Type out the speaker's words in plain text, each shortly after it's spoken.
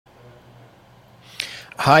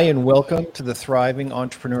Hi, and welcome to the Thriving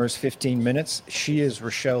Entrepreneurs 15 Minutes. She is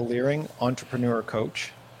Rochelle Leering, entrepreneur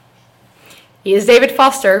coach. He is David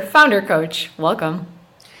Foster, founder coach. Welcome.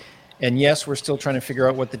 And yes, we're still trying to figure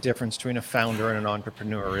out what the difference between a founder and an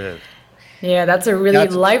entrepreneur is. Yeah, that's a really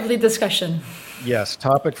lively discussion. Yes,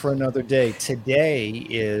 topic for another day. Today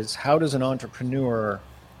is how does an entrepreneur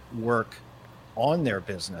work on their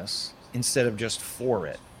business instead of just for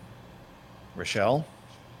it? Rochelle?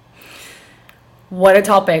 What a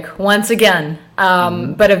topic, once again,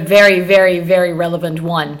 but a very, very, very relevant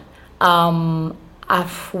one.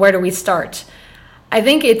 Where do we start? I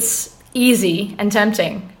think it's easy and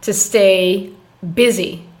tempting to stay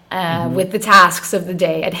busy with the tasks of the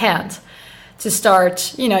day at hand. To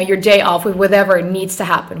start, your day off with whatever needs to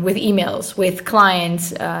happen, with emails, with client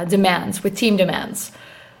demands, with team demands.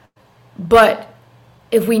 But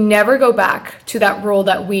if we never go back to that role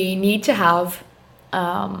that we need to have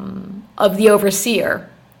of the overseer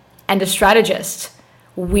and the strategist,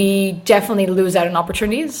 we definitely lose out on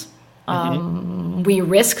opportunities. We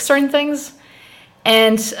risk certain things,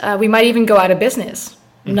 and we might even go out of business,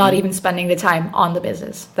 not even spending the time on the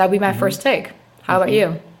business. That would be my first take. How about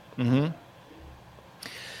you?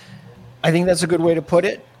 I think that's a good way to put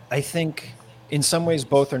it. I think in some ways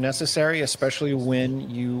both are necessary, especially when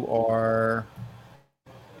you are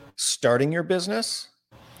starting your business.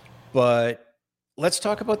 But let's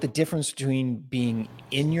talk about the difference between being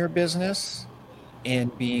in your business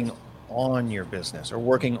and being on your business or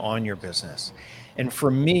working on your business. And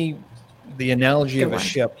for me, the analogy of a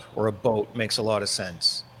ship or a boat makes a lot of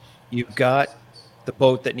sense. You've got the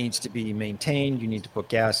boat that needs to be maintained. You need to put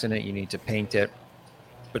gas in it. You need to paint it.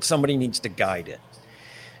 But somebody needs to guide it.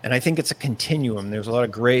 And I think it's a continuum. There's a lot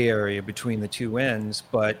of gray area between the two ends,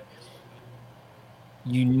 but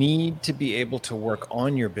you need to be able to work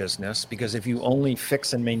on your business, because if you only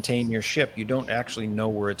fix and maintain your ship, you don't actually know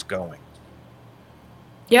where it's going.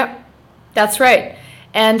 Yep, that's right.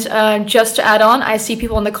 And just to add on, I see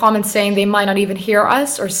people in the comments saying they might not even hear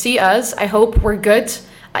us or see us. I hope we're good.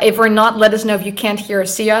 If we're not, let us know if you can't hear or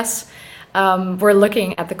see us. We're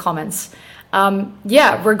looking at the comments.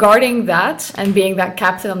 Regarding that and being that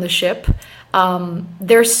captain on the ship,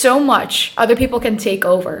 there's so much other people can take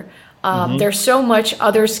over. There's so much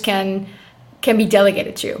others can be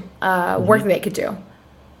delegated to, work they could do.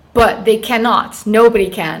 But they cannot, nobody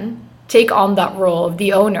can take on that role of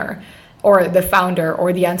the owner or the founder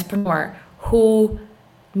or the entrepreneur who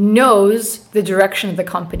knows the direction of the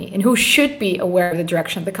company and who should be aware of the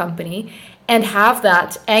direction of the company and have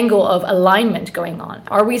that angle of alignment going on.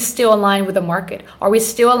 Are we still aligned with the market? Are we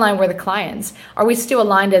still aligned with the clients? Are we still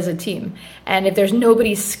aligned as a team? And if there's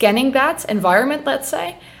nobody scanning that environment, let's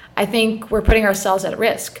say, I think we're putting ourselves at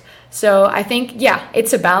risk. So I think,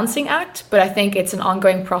 it's a balancing act, but I think it's an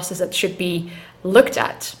ongoing process that should be looked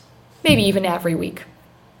at, maybe even every week.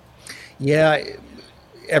 Yeah,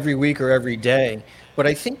 every week or every day. But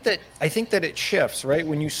I think that it shifts, right?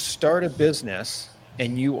 When you start a business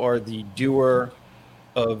and you are the doer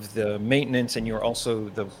of the maintenance and you're also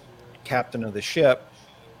the captain of the ship,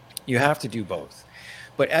 you have to do both.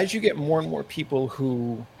 But as you get more and more people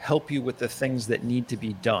who help you with the things that need to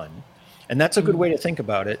be done, and that's a good way to think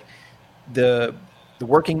about it, the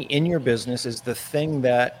working in your business is the thing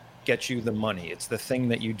that gets you the money. It's the thing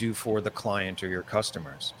that you do for the client or your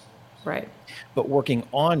customers. Right. But working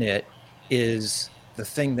on it is the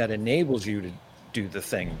thing that enables you to do the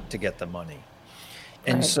thing to get the money.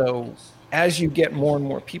 And so as you get more and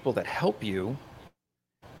more people that help you,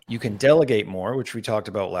 you can delegate more, which we talked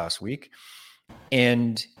about last week,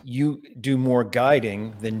 and you do more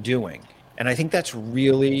guiding than doing. And I think that's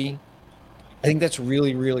really,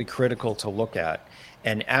 really critical to look at,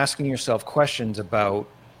 and asking yourself questions about,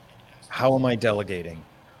 how am I delegating?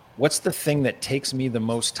 What's the thing that takes me the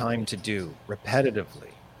most time to do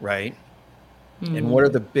repetitively, right? And what are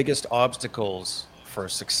the biggest obstacles for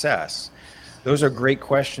success? Those are great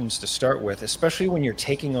questions to start with, especially when you're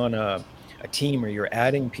taking on a team or you're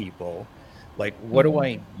adding people. Like, what do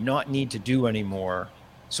I not need to do anymore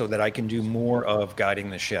so that I can do more of guiding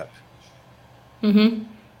the ship?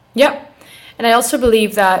 Yep. And I also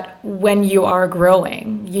believe that when you are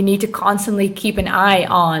growing, you need to constantly keep an eye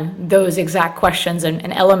on those exact questions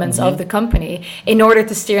and elements of the company in order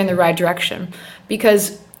to steer in the right direction.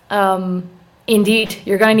 Because indeed,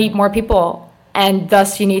 you're going to need more people, and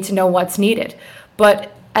thus you need to know what's needed.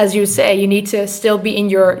 But as you say, you need to still be in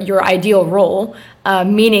your ideal role,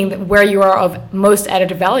 meaning that where you are of most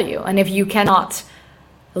added value. And if you cannot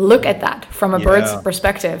look at that from a bird's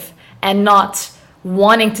perspective and not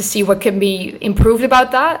wanting to see what can be improved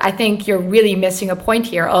about that, I think you're really missing a point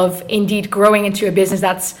here of indeed growing into a business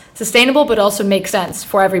that's sustainable, but also makes sense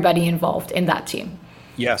for everybody involved in that team.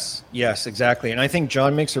 Yes, exactly. And I think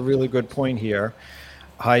John makes a really good point here.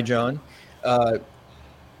 Hi, John.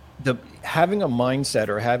 The having a mindset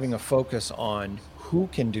or having a focus on who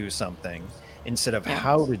can do something instead of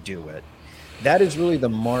how to do it, that is really the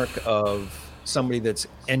mark of somebody that's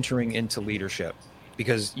entering into leadership.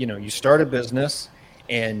 Because you start a business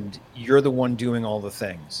and you're the one doing all the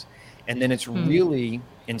things, and then it's really,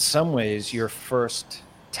 in some ways, your first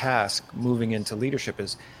task moving into leadership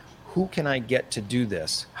is, who can I get to do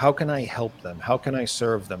this? How can I help them? How can I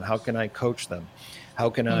serve them? How can I coach them? How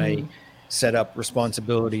can I set up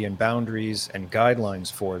responsibility and boundaries and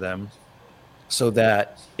guidelines for them so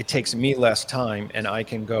that it takes me less time and I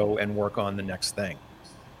can go and work on the next thing?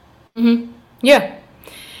 Yeah.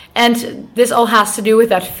 And this all has to do with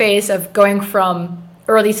that phase of going from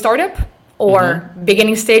early startup or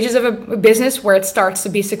beginning stages of a business where it starts to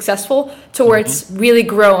be successful towards really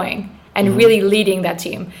growing and really leading that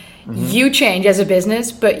team. You change as a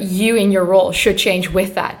business, but you in your role should change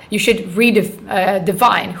with that. You should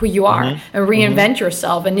redefine who you are and reinvent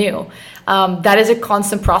yourself anew. That is a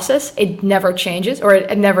constant process. It never changes, or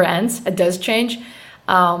it never ends. It does change.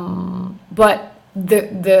 But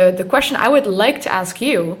the question I would like to ask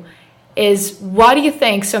you is, why do you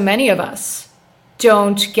think so many of us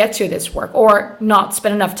don't get to this work or not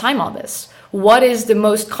spend enough time on this? What is the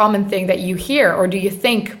most common thing that you hear, or do you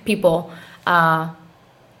think people have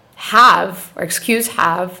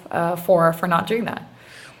for not doing that?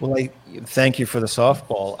 Well, I thank you for the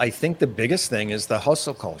softball. I think the biggest thing is the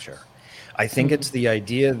hustle culture. I think it's the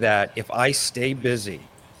idea that if I stay busy,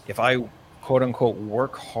 if I quote unquote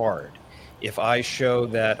work hard, if I show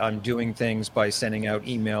that I'm doing things by sending out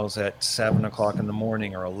emails at 7 o'clock in the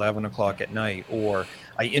morning or 11 o'clock at night, or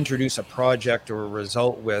I introduce a project or a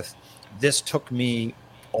result with, this took me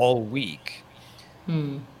all week.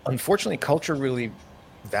 Unfortunately, culture really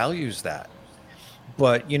values that.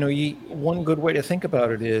 But, one good way to think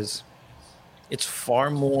about it is, it's far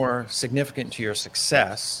more significant to your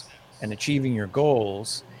success and achieving your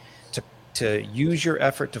goals to use your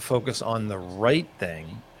effort to focus on the right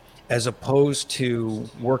thing, as opposed to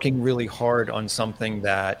working really hard on something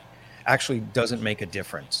that actually doesn't make a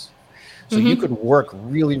difference. So you could work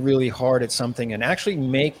really, really hard at something and actually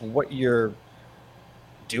make what you're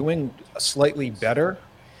doing slightly better.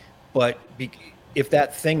 But if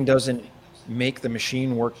that thing doesn't make the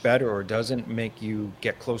machine work better or doesn't make you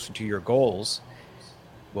get closer to your goals,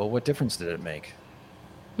 well, what difference did it make?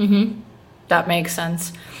 That makes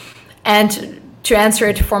sense. And to answer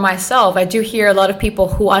it for myself, I do hear a lot of people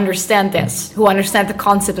who understand this, who understand the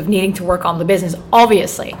concept of needing to work on the business,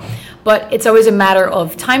 obviously. But it's always a matter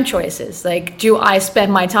of time choices. Like, do I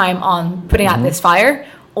spend my time on putting out this fire,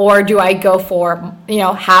 or do I go for,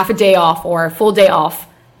 half a day off or a full day off,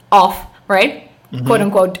 right? Quote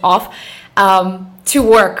unquote off, to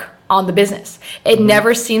work on the business. It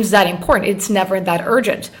never seems that important. It's never that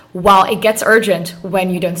urgent. While it gets urgent when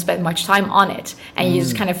you don't spend much time on it and you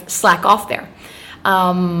just kind of slack off there.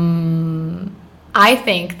 I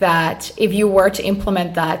think that if you were to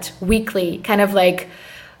implement that weekly, kind of like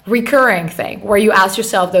recurring thing, where you ask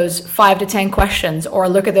yourself those 5 to 10 questions or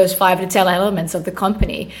look at those 5 to 10 elements of the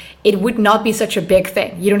company, it would not be such a big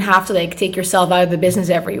thing. You don't have to take yourself out of the business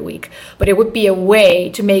every week, but it would be a way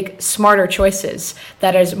to make smarter choices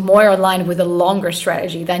that is more aligned with a longer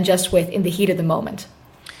strategy than just with in the heat of the moment.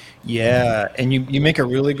 Yeah, and you make a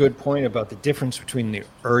really good point about the difference between the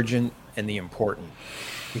urgent and the important,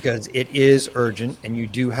 because it is urgent and you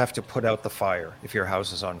do have to put out the fire if your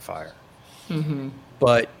house is on fire.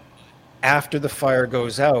 But after the fire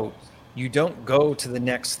goes out, you don't go to the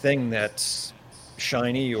next thing that's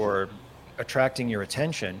shiny or attracting your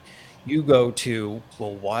attention. You go to,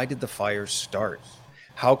 well, why did the fire start?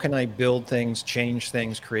 How can I build things, change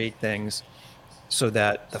things, create things so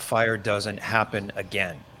that the fire doesn't happen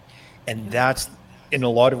again? And that's, in a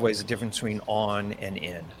lot of ways, the difference between on and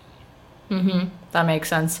in. That makes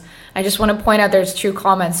sense. I just want to point out there's 2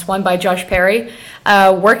 comments. One by Josh Perry.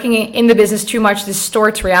 Working in the business too much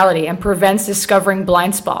distorts reality and prevents discovering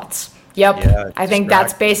blind spots. Yep. Yeah, I think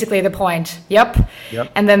that's basically the point. Yep.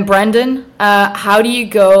 And then Brendan, how do you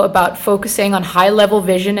go about focusing on high-level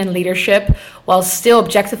vision and leadership while still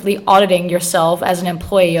objectively auditing yourself as an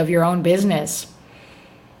employee of your own business?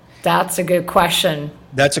 That's a good question.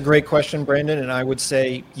 That's a great question, Brandon. And I would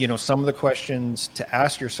say, some of the questions to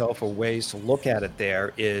ask yourself, or ways to look at it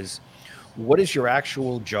there, is, what is your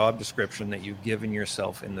actual job description that you've given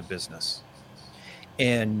yourself in the business?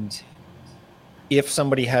 And if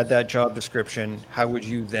somebody had that job description, how would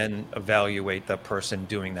you then evaluate the person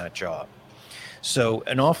doing that job? So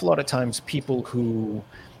an awful lot of times people who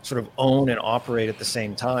sort of own and operate at the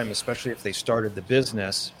same time, especially if they started the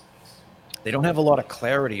business, they don't have a lot of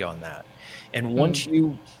clarity on that. And once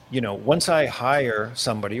once I hire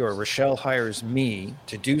somebody, or Rochelle hires me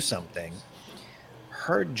to do something,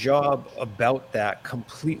 her job about that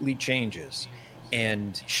completely changes.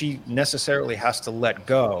 And she necessarily has to let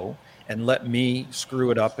go and let me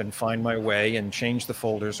screw it up and find my way and change the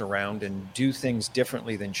folders around and do things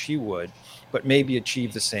differently than she would, but maybe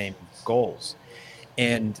achieve the same goals.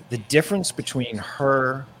 And the difference between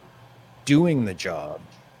her doing the job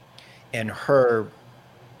and her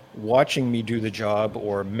watching me do the job,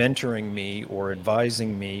 or mentoring me, or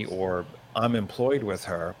advising me, or I'm employed with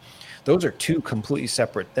her, those are two completely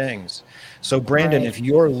separate things. So Brandon, if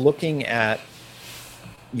you're looking at,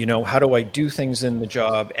 how do I do things in the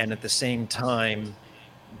job and at the same time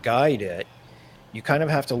guide it, you kind of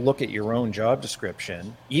have to look at your own job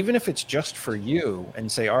description, even if it's just for you,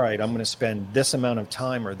 and say, all right, I'm going to spend this amount of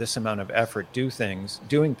time or this amount of effort doing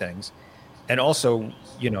things, and also,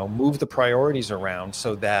 move the priorities around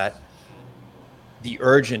so that the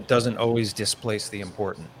urgent doesn't always displace the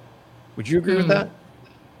important. Would you agree with that?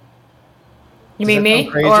 You mean me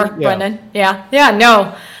or Brendan? Yeah.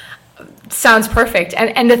 No. Sounds perfect.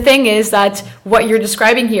 And the thing is that what you're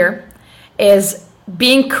describing here is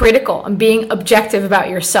being critical and being objective about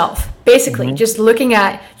yourself. Basically, just looking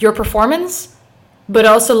at your performance, but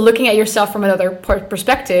also looking at yourself from another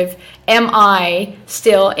perspective. Am I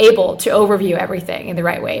still able to overview everything in the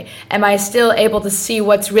right way? Am I still able to see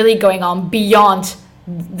what's really going on beyond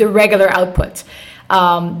the regular output?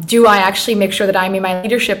 Do I actually make sure that I'm in my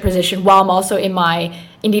leadership position while I'm also in my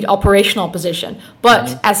indeed operational position?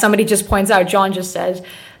 But as somebody just points out, John just says,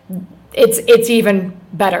 it's even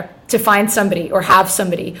better to find somebody or have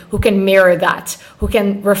somebody who can mirror that, who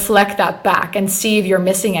can reflect that back and see if you're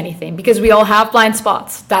missing anything, because we all have blind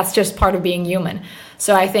spots. That's just part of being human.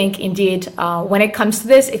 So I think indeed, when it comes to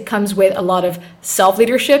this, it comes with a lot of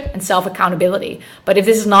self-leadership and self-accountability. But if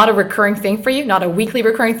this is not a recurring thing for you, not a weekly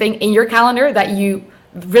recurring thing in your calendar that you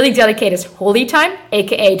really dedicate as holy time,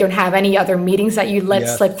 aka don't have any other meetings that you let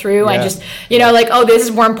slip through and just, like, oh, this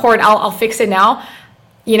is more important, I'll fix it now.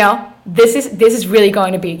 This is really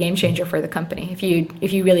going to be a game changer for the company if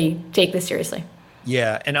you really take this seriously.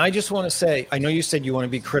 Yeah, and I just want to say, I know you said you want to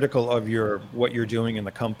be critical of what you're doing in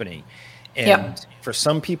the company. And for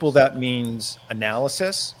some people that means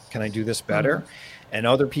analysis, can I do this better? And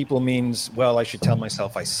other people means, well, I should tell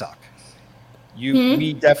myself I suck.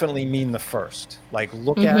 We definitely mean the first. Like,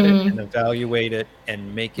 look at it and evaluate it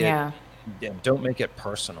and make it, don't make it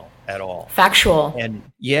personal at all. Factual. And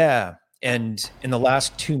and in the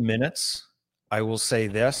last 2 minutes, I will say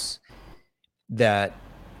this, that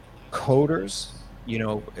coders,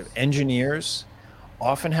 engineers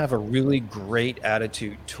often have a really great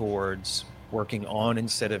attitude towards working on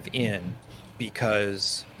instead of in,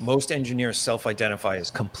 because most engineers self-identify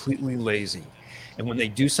as completely lazy. And when they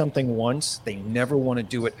do something once, they never want to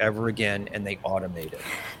do it ever again, and they automate it.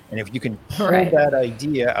 And if you can pull that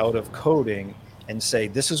idea out of coding and say,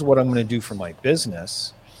 this is what I'm going to do for my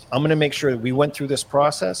business, I'm going to make sure that we went through this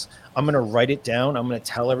process. I'm going to write it down. I'm going to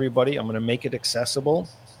tell everybody. I'm going to make it accessible.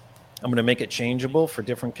 I'm going to make it changeable for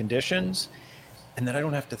different conditions. And then I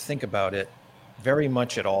don't have to think about it very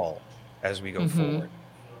much at all as we go forward.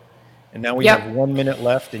 And now we have 1 minute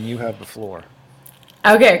left, and you have the floor.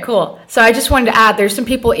 Okay, cool. So I just wanted to add, there's some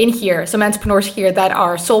people in here, some entrepreneurs here that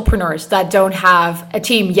are solopreneurs that don't have a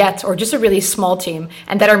team yet, or just a really small team,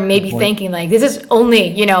 and that are maybe thinking like, this is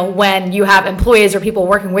only, when you have employees or people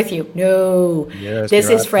working with you. No, this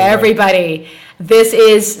is for everybody. This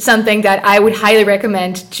is something that I would highly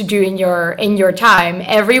recommend to do in your time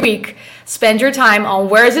every week. Spend your time on,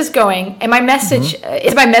 where is this going? And my message,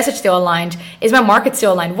 is my message still aligned? Is my market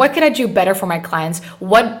still aligned? What can I do better for my clients?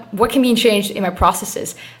 What can be changed in my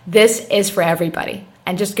processes? This is for everybody.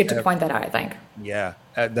 And just good to point that out, I think. Yeah,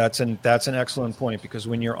 that's an excellent point, because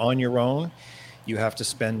when you're on your own, you have to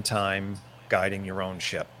spend time guiding your own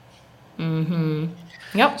ship.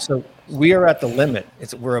 Yep. So we are at the limit.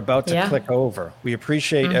 We're about to click over. We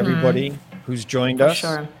appreciate everybody who's joined us.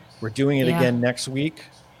 Sure. We're doing it again next week.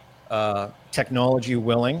 Technology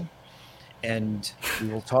willing, and we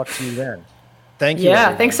will talk to you then. Thank you.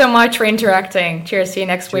 Thanks so much for interacting. Cheers. See you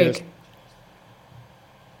next week.